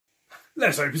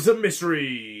Let's open some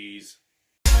mysteries.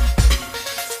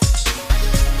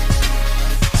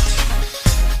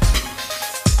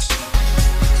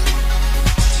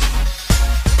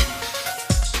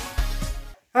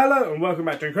 Hello and welcome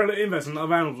back to Incredible Inverts and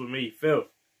Other Animals with me, Phil.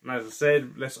 And as I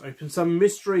said, let's open some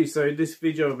mysteries. So this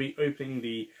video will be opening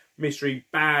the mystery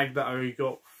bag that I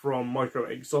got from Micro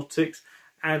Exotics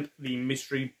and the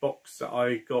mystery box that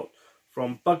I got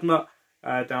from Bugnut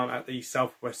down at the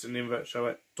Southwestern Invert Show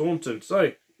at Taunton.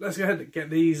 So let's go ahead and get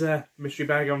these mystery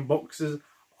bag unboxes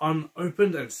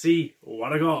unopened and see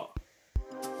what I got.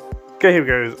 Okay, here we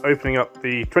go. It's opening up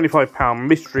the £25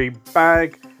 mystery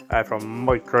bag from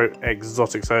Micro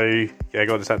Exotics. So yeah, I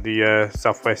got this at the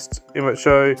Southwest Invert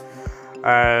Show.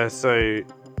 So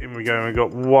in we go, we've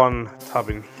got one tub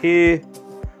in here,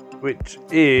 which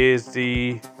is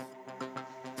the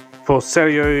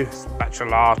Porcelio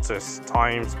spatulatus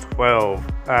times 12.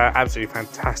 Absolutely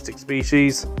fantastic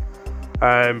species.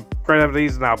 Great to have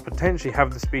these now. Potentially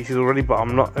have the species already, but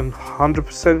I'm not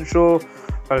 100% sure.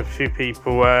 But a few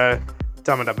people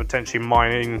telling that potentially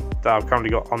mining that I've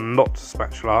currently got are not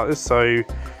spatulatus. So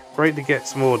great to get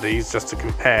some more of these just to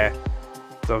compare.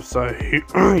 So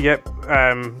yep.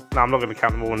 No, I'm not going to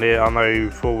count them all in here. I know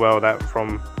full well that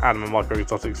from Adam and Micro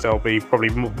Exotics there'll be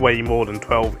probably way more than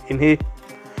 12 in here.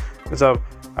 So,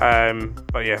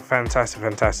 but yeah,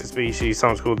 fantastic species.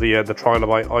 Someone's called the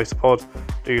trilobite isopod.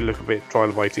 Do look a bit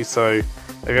trilobitey. So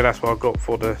again, that's what I've got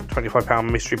for the £25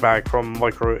 mystery bag from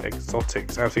Micro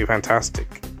Exotics. Absolutely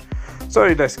fantastic. So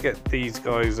let's get these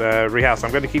guys rehoused.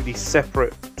 I'm going to keep these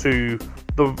separate to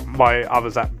my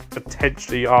others that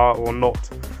potentially are or not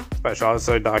specialised,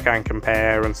 so that I can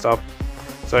compare and stuff.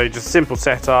 So just simple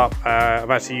setup. I've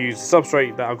actually used the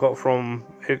substrate that I got from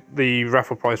the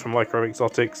raffle prize from Micro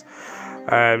Exotics.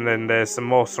 And then there's some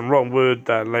moss, some rotten wood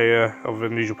that Leia of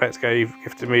Unusual Pets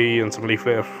gifted me, and some leaf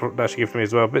litter that she gifted me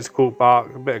as well. Bits of cork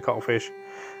bark, a bit of cuttlefish.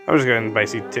 I'm just going to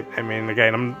basically tip them in.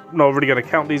 Again, I'm not really going to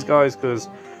count these guys because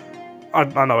I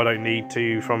know I don't need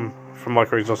to from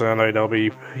Micro Exotics. I know there'll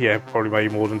be, yeah, probably way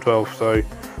more than 12. So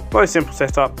nice simple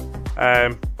setup,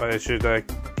 but it should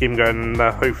keep them going and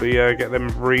hopefully get them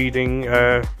breeding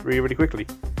really quickly.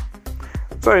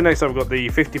 So next I've got the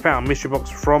 £50 mystery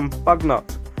box from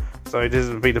Bugnut. So this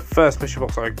will be the first mystery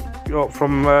box I got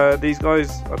from these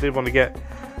guys. I did want to get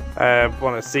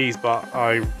one at C's, but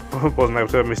I wasn't able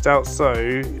to, have missed out.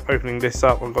 So opening this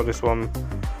up, I got this one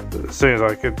as soon as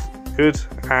I could,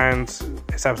 and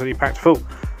it's absolutely packed full.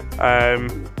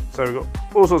 So we've got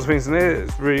all sorts of things in here.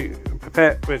 It's really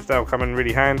pipette, which they'll come in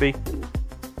really handy.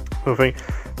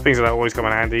 Things like that always come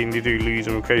in handy, and you do lose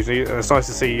them occasionally. And it's nice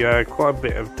to see quite a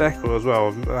bit of decor as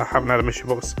well. I haven't had a mystery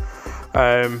box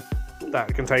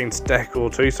that contains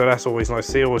decor too, so that's always nice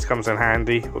to see. Always comes in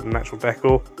handy with the natural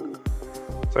decor.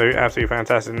 So absolutely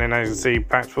fantastic. And then as you can see,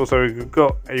 packed full. So we've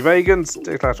got a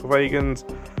Vegans, classical Vegans.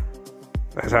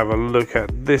 Let's have a look at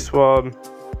this one.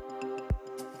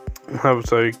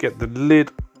 So get the lid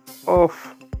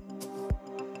off.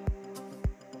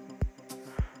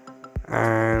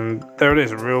 And there it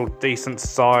is, a real decent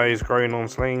size growing on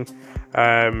sling.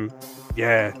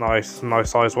 Yeah, nice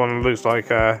size one. Looks like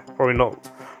probably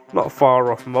not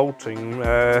far off molting,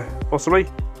 possibly.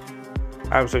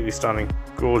 Absolutely stunning,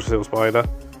 gorgeous little spider.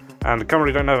 And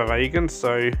currently don't have a vegan,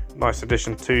 so nice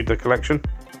addition to the collection.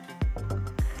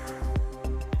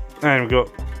 And we've got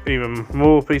even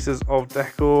more pieces of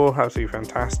decor, absolutely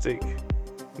fantastic.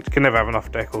 You can never have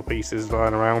enough decor pieces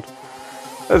lying around.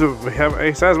 As we have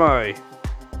a Sasmai.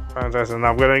 Fantastic. And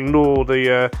I'm going to ignore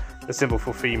the symbol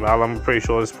for female. I'm pretty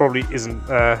sure this probably isn't,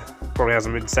 probably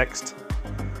hasn't been sexed.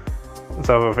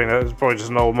 So I think that's probably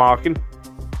just an old marking.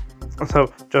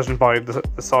 So judging by the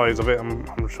size of it,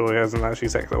 I'm sure he hasn't actually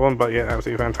sexed that one. But yeah,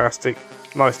 absolutely fantastic.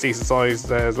 Nice decent size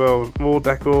there as well. More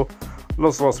decor.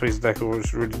 Lots of pieces of decor, which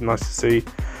is really nice to see.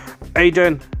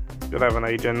 Agen. Gotta have an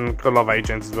Agen. Gotta love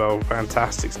Agens as well.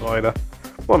 Fantastic spider.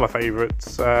 One of my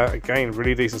favourites. Again,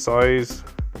 really decent size.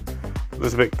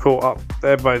 Was a bit caught up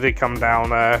there, but it did come down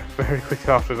very quick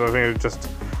afterwards. I think it was just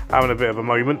having a bit of a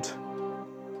moment.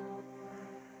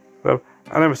 So,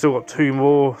 and then we've still got two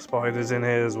more spiders in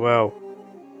here as well.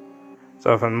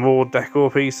 So I've had more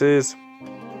decor pieces.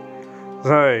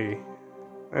 So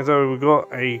we've got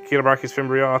a Chilobrachys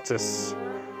fimbriatus.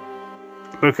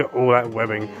 Look at all that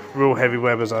webbing, real heavy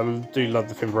webbers. I do love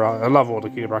the fimbriatus. I love all the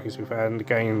Chilobrachys we've had. And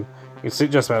again, you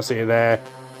can just about see it there.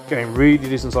 Getting really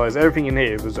decent size. Everything in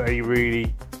here was a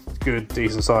really good,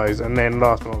 decent size. And then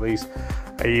last but not least,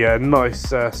 a nice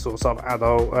sort of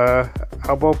sub-adult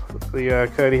albob,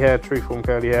 the curly hair, true form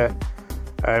curly hair.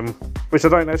 which I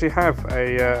don't actually have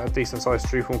a decent sized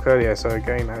true form curly hair, so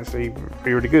again, actually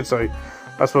be really good. So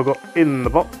That's what I've got in the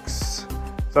box.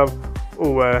 So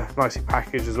all nicely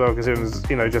packaged as well, considering it's,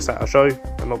 you know, just at a show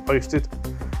and not posted.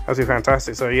 Absolutely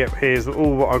fantastic. So yep, here's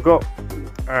all what I've got.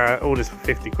 All this for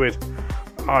 50 quid.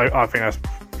 I think that's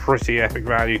pretty epic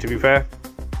value, to be fair.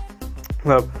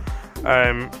 So,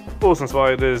 awesome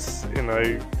spiders. You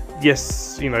know,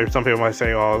 yes, you know, some people might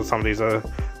say, oh, some of these are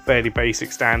fairly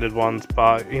basic standard ones,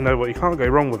 but you know what, you can't go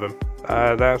wrong with them.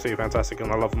 They're absolutely fantastic,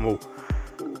 and I love them all.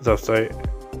 So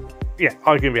yeah,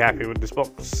 I can be happy with this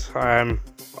box.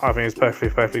 I think it's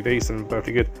perfectly decent,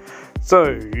 perfectly good.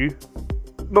 So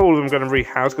not all of them going to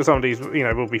rehouse, because some of these, you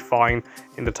know, will be fine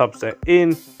in the tubs they're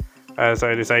in.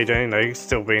 So this agent, you know,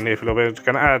 still being here for a little bit. Just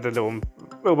going to add a little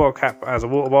bowl cap as a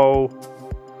water bowl,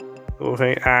 sort of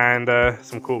thing, and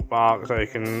some cork bark, so you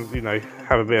can, you know,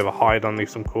 have a bit of a hide underneath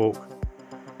some cork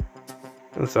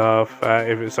and stuff,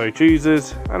 if it so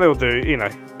chooses. And it'll do, you know,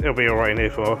 it'll be alright in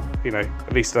here for, you know,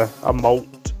 at least a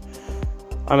malt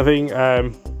kind of thing.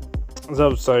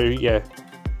 So yeah,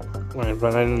 and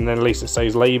then at least it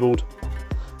stays labelled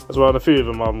as well. A few of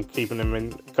them I'm keeping them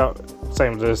in,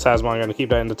 same as the Sasma, I'm going to keep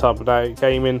that in the tub that it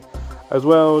came in as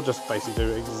well, just basically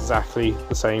do exactly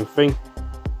the same thing.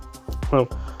 Well,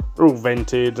 they're all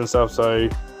vented and stuff, so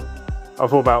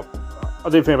I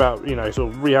did think about, you know,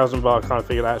 sort of rehousing, but I kind of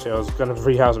figured actually I was going to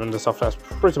rehouse them into stuff that's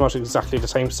pretty much exactly the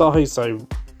same size, so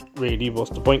really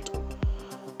what's the point?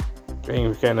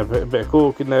 Getting a bit of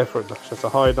cork in there for it just to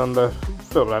hide under,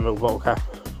 fill that little bottle cap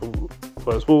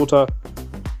for its water.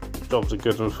 Jobs are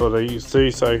good ones for these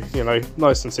too, so you know,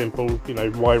 nice and simple. You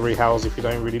know, why rehouse if you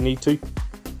don't really need to?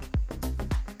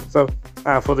 So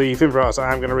for the Inverts,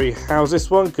 I am going to rehouse this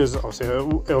one because obviously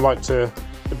it'll like to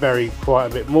bury quite a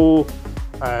bit more,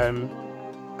 and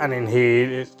in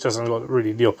here it just hasn't got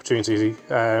really the opportunity.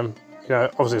 You know,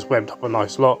 obviously it's webbed up a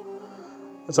nice lot,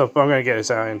 so I'm going to get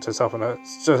this out into something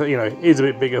that's just, you know, is a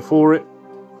bit bigger for it.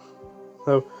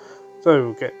 So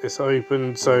we'll get this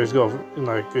open, so it's got, you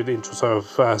know, good interest of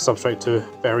substrate to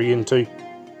bury into.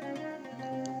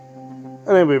 And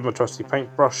then with my trusty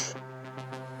paintbrush,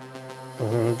 I'm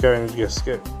going to go and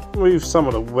just move some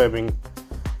of the webbing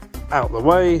out of the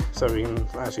way so we can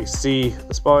actually see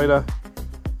the spider.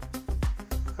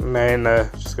 And then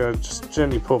just going to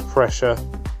gently put pressure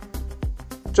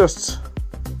just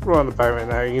right on the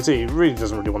parent. Now you can see it really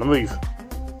doesn't really want to move.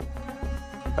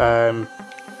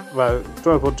 But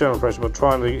trying to put general pressure, but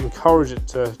trying to encourage it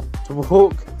to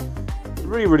walk.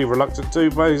 Really reluctant to,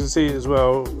 but as you can see as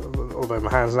well, although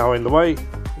my hand's now in the way,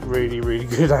 really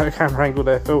good at a camera angle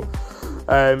there, Phil.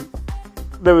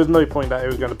 There was no point that it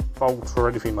was going to bolt or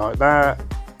anything like that.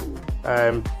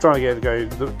 Trying to get it to go,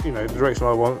 you know, the direction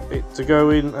I want it to go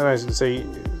in, and as you can see,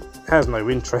 it has no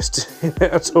interest in it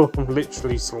at all. I'm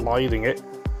literally sliding it.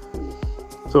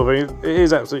 So it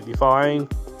is absolutely fine.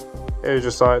 It was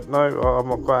just like, no, I'm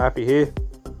not quite happy here,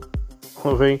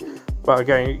 sort of thing. But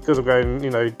again, because I'm going, you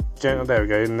know, gentle, there we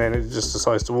go, and then it just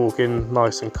decides to walk in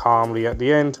nice and calmly at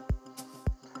the end,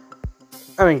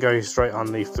 and then go straight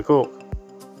underneath the cork.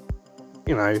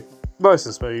 You know, nice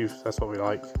and smooth. That's what we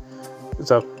like. It's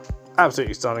a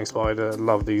absolutely stunning spider.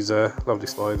 Love these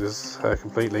spiders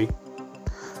completely.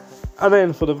 And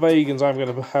then for the vegans, I'm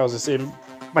going to house this in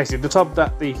basically the tub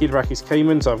that the Hydrakis came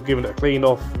in, so I've given it a clean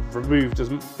off, removed, as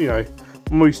you know,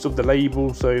 most of the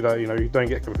labels so that, you know, you don't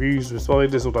get confused with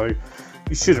spiders, although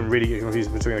you shouldn't really get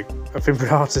confused between a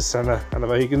Inverts and a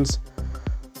vegans,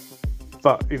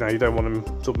 but you know, you don't want them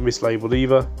sort of mislabeled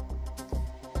either.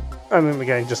 And then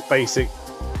again, just basic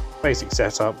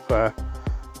setup. The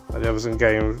others in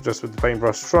game, just with the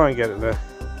paintbrush, try and get it to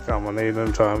come on in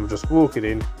and try and just walk it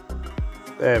in.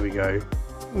 There we go,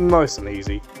 nice and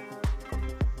easy.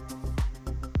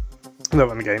 No,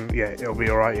 and again, yeah, it'll be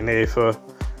alright in here for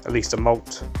at least a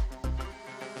molt,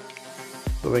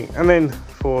 I think. And then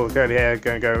for going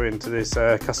to go into this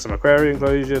custom aquarium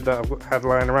enclosure that I've had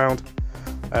lying around.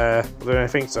 I don't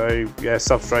think so. Yeah,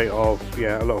 substrate of,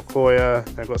 yeah, a lot of coir.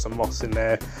 I've got some moss in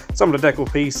there. Some of the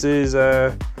decal pieces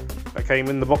that came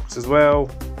in the box as well.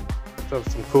 So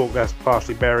some cork that's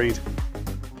partially buried.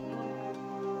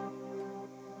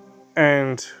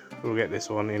 And we'll get this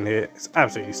one in here. It's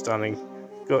absolutely stunning.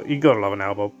 You gotta love an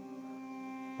owl.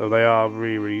 So they are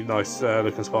really nice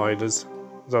looking spiders.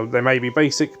 So they may be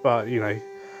basic, but you know,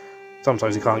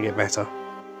 sometimes you can't get better.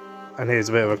 And here's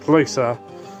a bit of a closer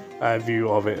view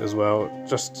of it as well.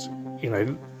 Just, you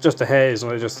know, just the hairs,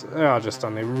 and they are just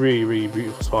stunning. Really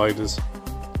beautiful spiders.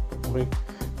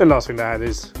 The last thing to add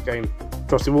is, again,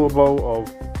 trusty water bowl of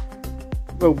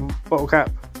little bottle cap.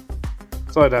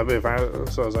 So I had a bit of,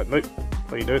 so I was like, nope,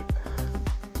 what are you doing?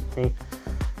 Okay.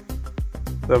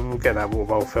 So we'll get that water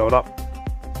bowl filled up.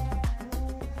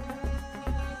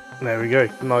 There we go,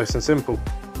 nice and simple.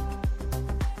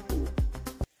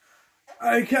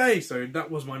 Okay, so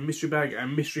that was my mystery bag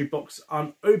and mystery box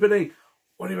unopening.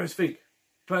 What do you guys think?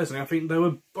 Personally, I think they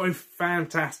were both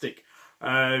fantastic.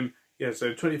 Yeah,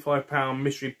 so £25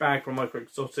 mystery bag from Micro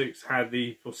Exotics had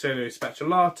the Porcellino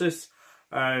spatulatus.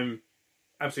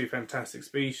 Absolutely fantastic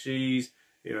species.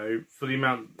 You know, for the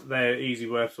amount they're easy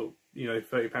worth, sort of, you know,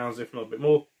 £30 if not a bit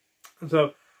more. And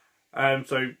so,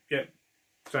 yeah,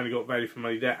 it's only got value for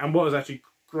money there. And what was actually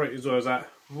great as well is that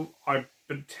I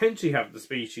potentially have the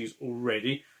species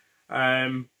already,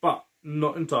 but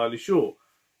not entirely sure.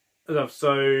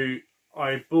 So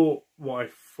I bought what I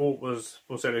thought was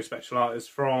Porcellino spatulatus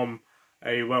from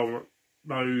a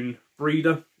well-known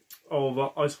breeder of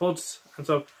isopods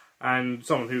and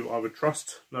someone who I would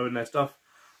trust knowing their stuff.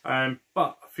 But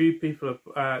a few people have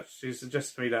actually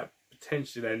suggested to me that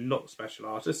potentially they're not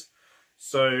spatulatus.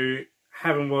 So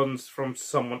having ones from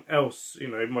someone else, you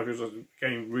know, Microsoft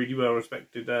getting really well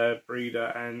respected breeder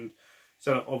and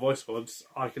seller of isopods,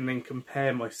 I can then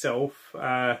compare myself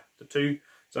the two.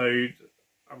 So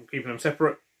I'm keeping them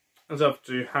separate and stuff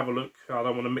to have a look. I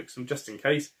don't want to mix them just in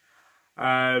case.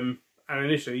 And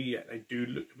initially, yeah, they do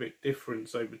look a bit different.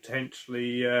 So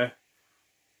potentially,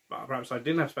 perhaps I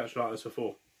didn't have spatulatus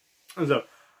before. And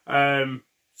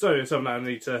so it's something that I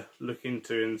need to look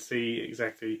into and see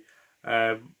exactly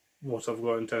what I've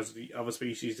got in terms of the other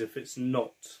species if it's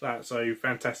not that. So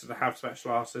fantastic to have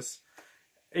spatulatus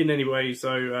in any way.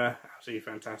 So absolutely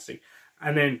fantastic.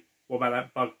 And then what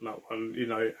about that Bugnut one? You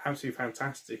know, absolutely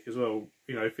fantastic as well.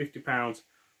 You know, £50,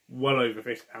 well over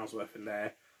 £50 worth in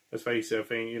there. Let's face it, I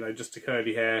think, you know, just the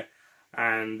curly hair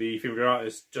and the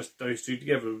Inverts, just those two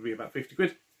together would be about 50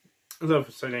 quid. So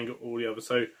then got all the others.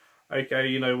 So, okay,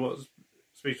 you know what,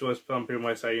 species-wise, some people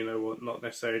might say, you know what, not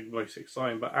necessarily the most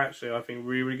exciting, but actually I think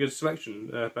really, really good selection,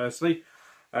 personally.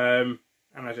 And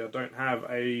actually I don't have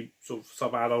a sort of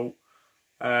sub-adult,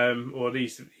 or at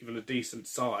least even a decent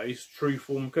size, true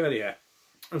form curly hair.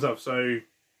 And stuff, so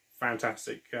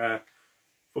fantastic.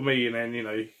 For me, and then, you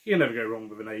know, you never go wrong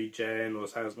with an A-Gen or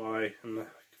Sasmai, and the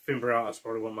Fimbriatus is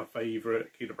probably one of my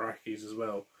favourite Kelobrachys as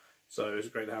well. So it's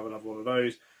great to have another one of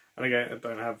those. And again, I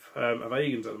don't have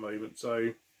Avagans at the moment,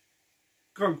 so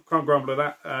can't grumble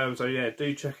at that. So yeah,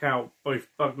 do check out both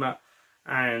Bugnut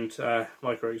and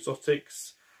Micro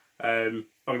Exotics.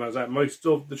 Bugnut's at most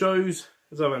of the shows,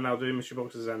 so they're now doing mystery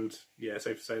boxes, and yeah,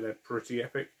 safe to say they're pretty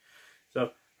epic.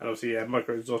 So, and obviously, yeah,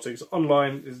 Micro Exotics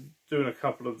online is doing a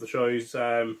couple of the shows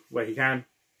where he can.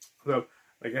 So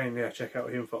again, yeah, check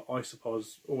out him for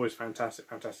isopods. Always fantastic,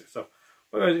 fantastic stuff.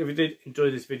 Well, guys, if you did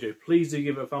enjoy this video, please do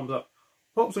give it a thumbs up.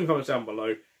 Pop some comments down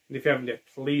below. And if you haven't yet,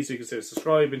 please do consider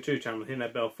subscribing to the channel and hitting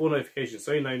that bell for notifications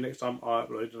so you know next time I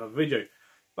upload another video.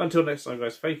 But until next time,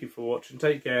 guys, thank you for watching.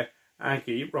 Take care and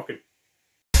keep rocking.